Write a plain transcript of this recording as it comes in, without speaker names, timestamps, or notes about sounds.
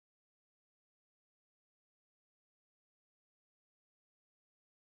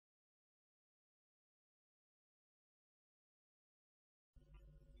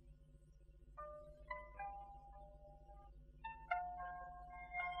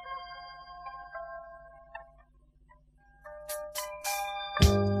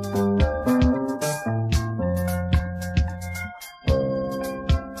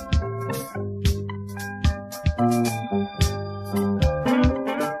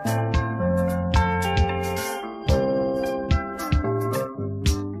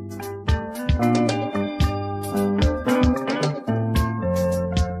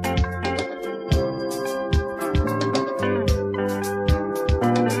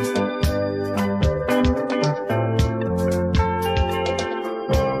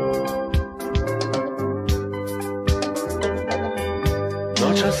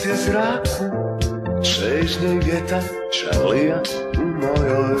Nežni vjetar čalija u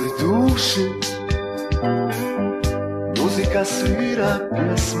mojoj duši. Muzika svira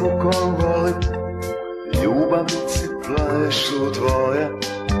pjesmu koju volim, ljubavnici plešu dvoje.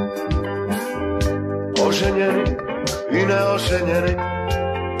 Oženjeni i neoženjeni,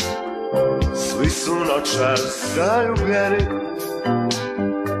 svi su noćas zaljubljeni.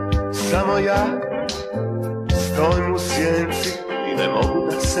 Samo ja stojim u sjenci i ne mogu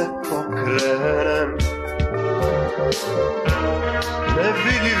da se pokrenem.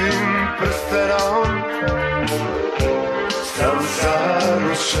 Nevidljivim prstenom sam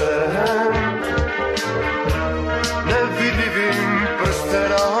zaručen. Nevidljivim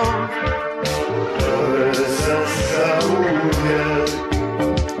prstenom vezan zauvijek.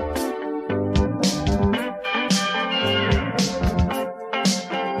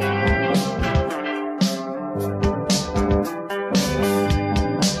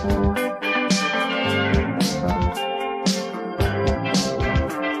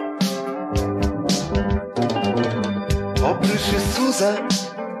 Obriši suze,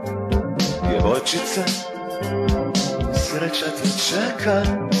 djevojčice, sreća te čeka.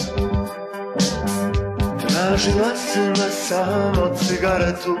 Tražila si me samo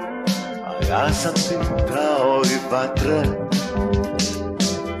cigaretu, a ja sam ti dao i vatre.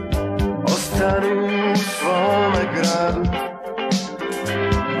 Ostani u svome gradu,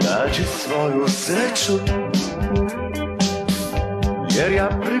 nađi svoju sreću, jer ja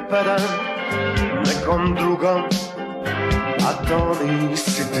pripadam nekom drugom, a to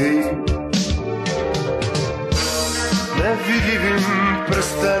nisi ti. Nevidljivim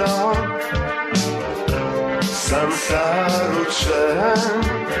prstenom sam zaručen.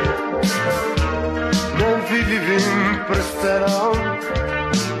 Nevidljivim prstenom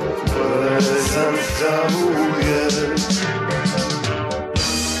vezan zauvijek.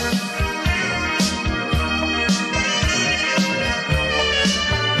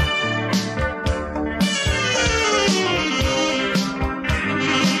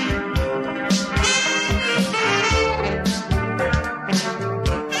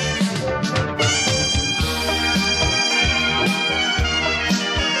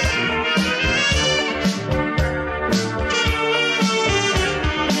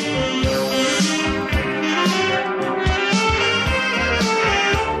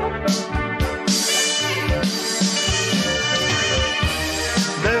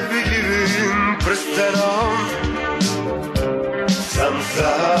 Nevidljivim prstenom sam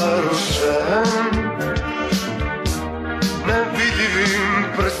zaručen. Nevidljivim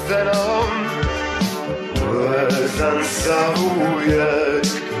prstenom vezan zauvijek.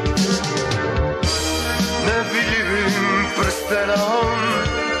 Nevidljivim prstenom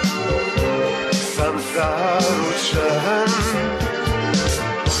sam zaručen.